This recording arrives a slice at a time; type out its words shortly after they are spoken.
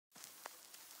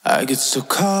I get so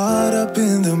caught up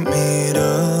in the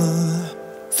middle,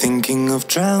 thinking of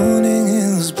drowning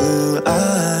in those blue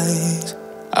eyes.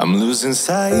 I'm losing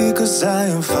sight cause I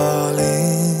am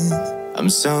falling. I'm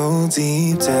so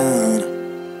deep down,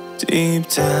 deep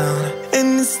down.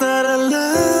 And it's not a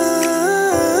lie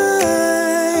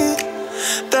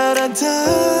that I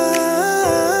die.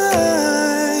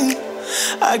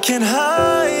 I can't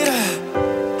hide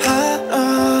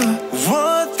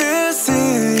what this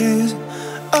is.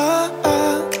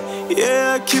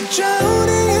 Yeah, I keep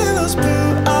drowning in those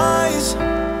blue eyes,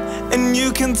 and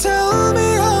you can tell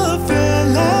me all of your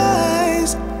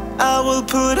lies. I will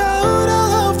put out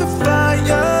all of the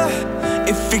fire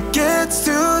if it gets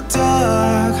too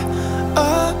dark.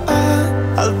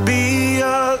 I'll be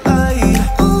your light.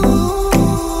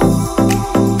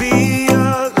 Be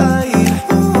your light.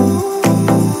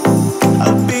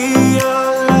 I'll be your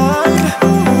light.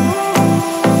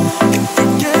 If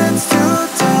it gets too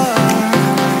dark,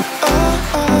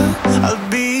 I'll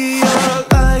be your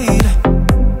light.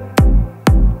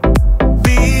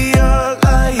 Be your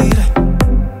light.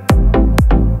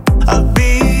 I'll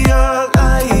be your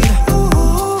light.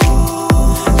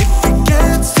 If it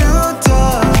gets too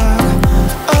dark,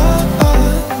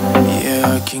 yeah,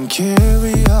 I can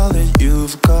carry all that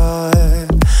you've got.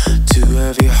 Two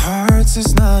heavy hearts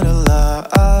is not a lie.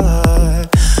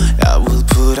 I will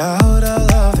put out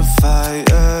all of the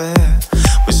fire.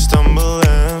 We stumble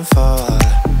and fall,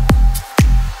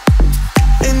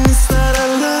 and it's not a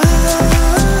lie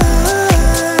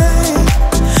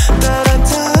that I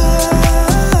die.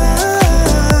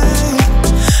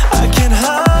 I can't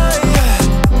hide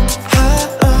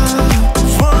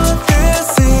what this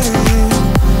is.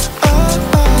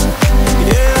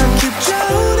 Yeah, I keep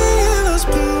drowning in those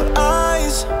blue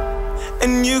eyes,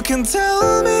 and you can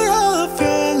tell me all of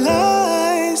your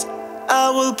lies. I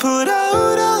will put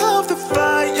out all of the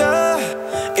fire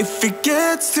if it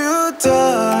gets too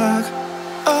dark.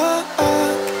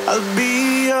 I'll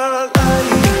be your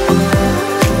light.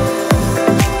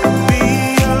 Be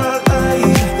your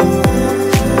light.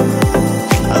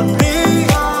 I'll be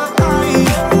your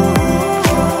light.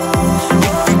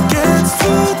 If it gets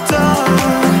too dark,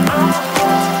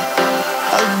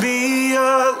 I'll be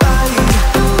your light.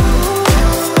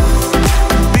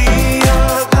 Be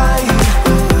your light.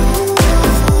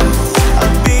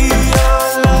 I'll be your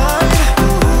light.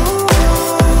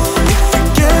 If it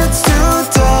gets too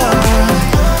dark,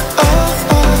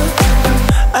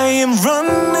 I am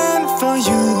running for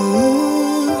you.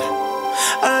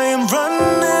 I am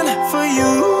running for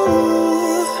you.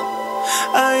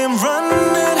 I am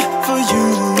running for you.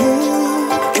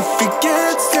 If it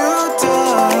gets too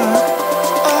dark,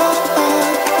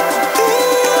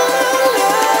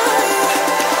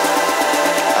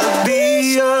 be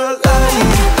your light.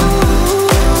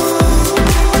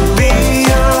 I'll be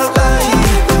your light.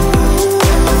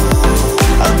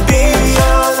 I'll be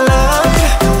your light.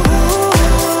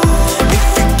 If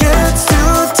it gets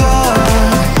too dark,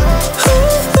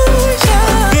 I'll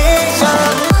be your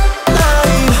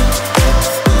light.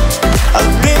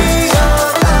 I'll be your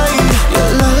light.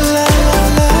 Your light.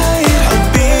 I'll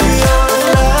be your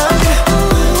light.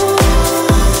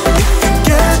 If it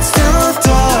gets too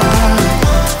dark,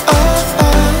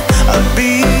 I'll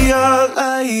be your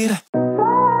light.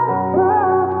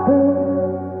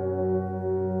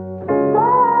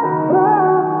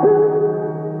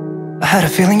 I had a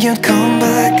feeling you'd come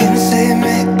back and save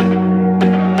me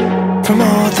from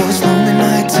all those lonely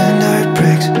nights and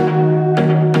heartbreaks.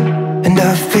 And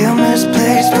I feel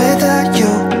misplaced without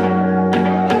you.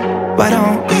 Why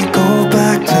don't we go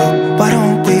back to, why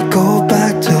don't we go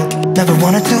back to? Never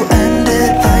wanted to end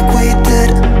it like we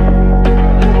did.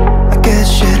 I guess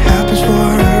shit happens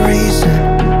for a reason,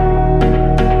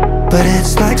 but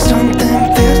it's like something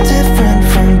feels different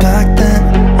from back then.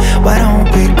 Why don't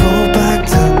we go back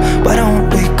to, why don't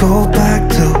we go back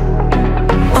to?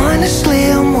 Honestly,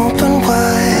 I'm open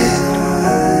wide.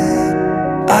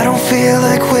 I don't feel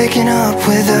like waking up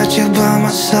without you by my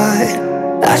side.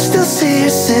 I still see your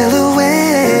silhouette.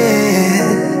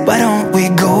 Why don't we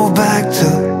go back to,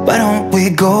 why don't we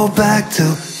go back to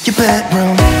your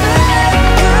bedroom?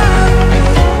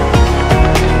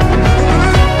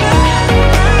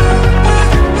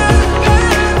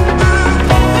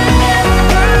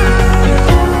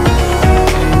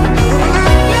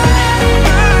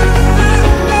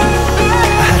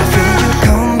 I had a feeling you'd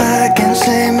come back and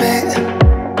save me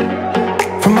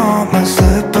from all my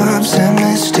slip-ups and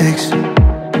mistakes.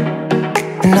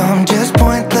 And I'm just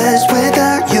pointless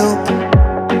without you.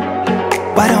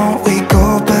 Why don't we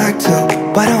go back to,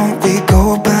 why don't we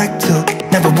go back to?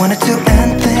 Never wanted to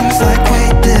end things like we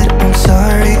did. I'm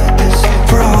sorry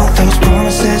for all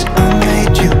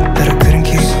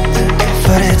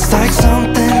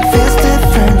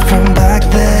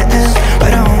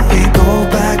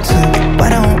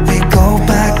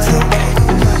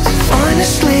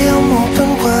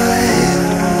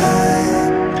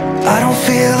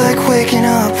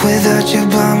up without you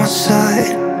by my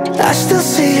side. I still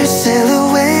see your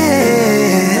silhouette.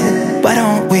 Why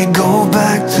don't we go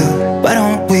back to, why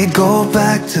don't we go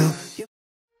back to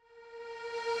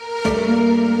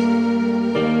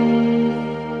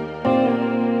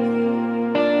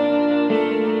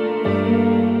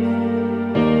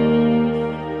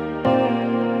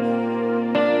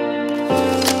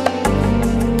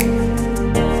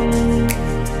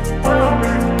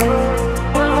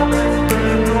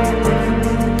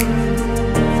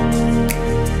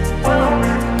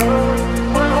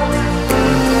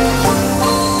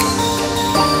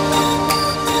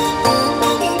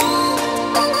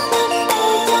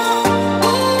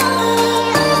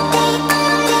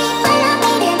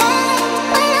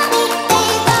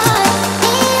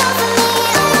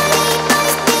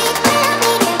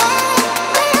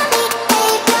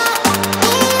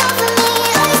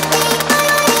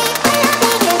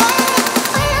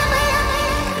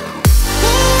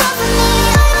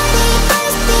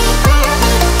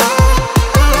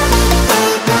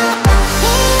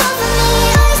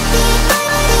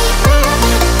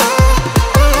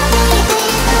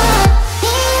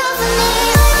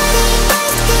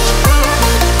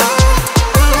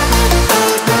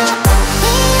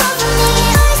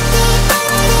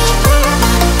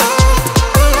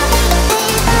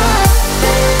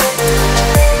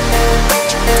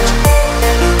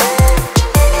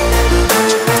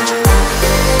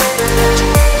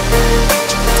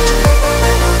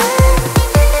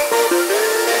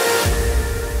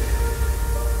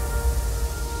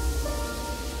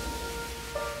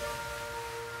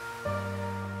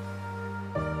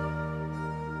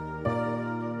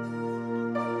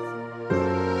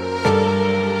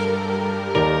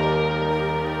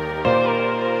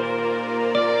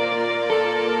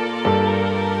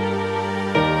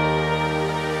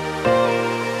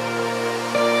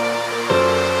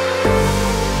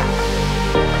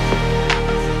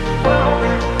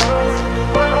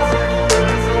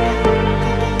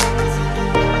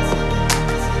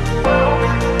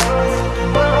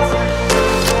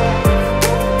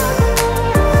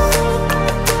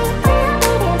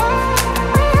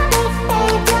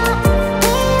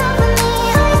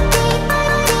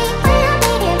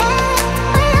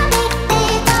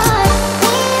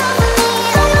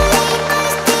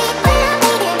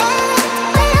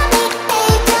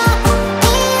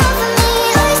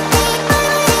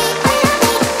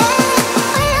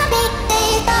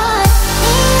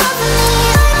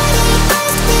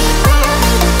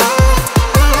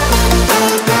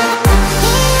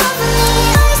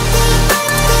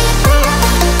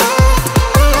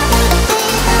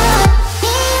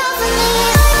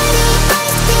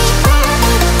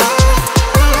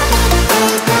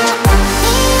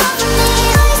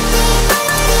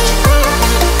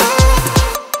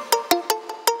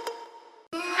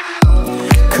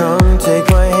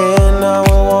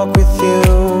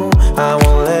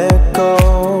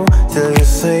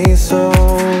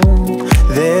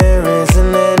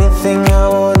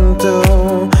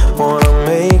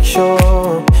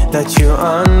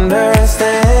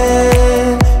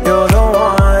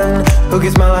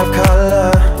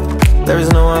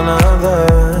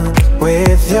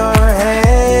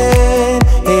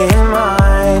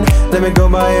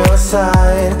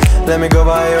let me go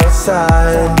by your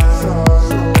side.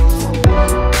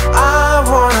 I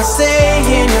wanna stay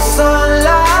in your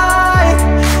sunlight.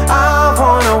 I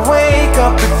wanna wake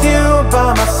up with you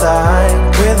by my side.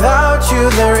 Without you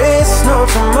there is no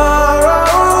tomorrow.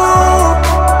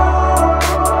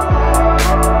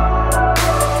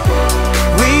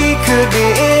 We could be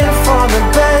in for the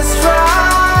best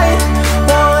ride.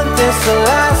 Want this to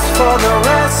last for the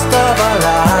rest of our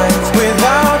lives.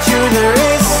 Without you there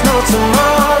is no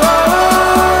tomorrow.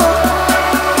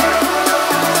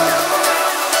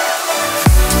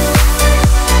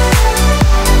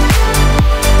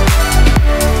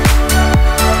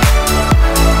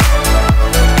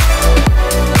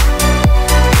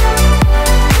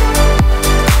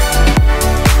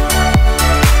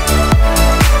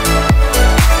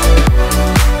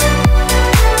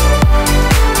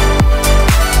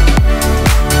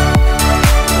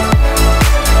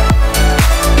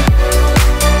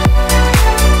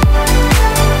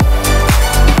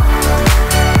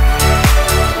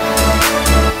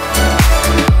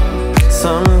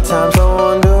 Sometimes I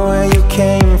wonder where you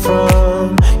came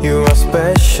from. You are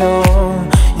special,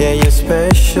 yeah, you're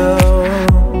special.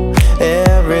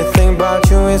 Everything about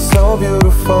you is so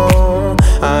beautiful.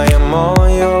 I am all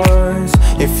yours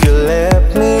if you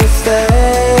let me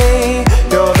stay.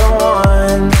 You're the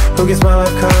one who gives my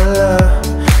life color.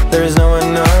 There is no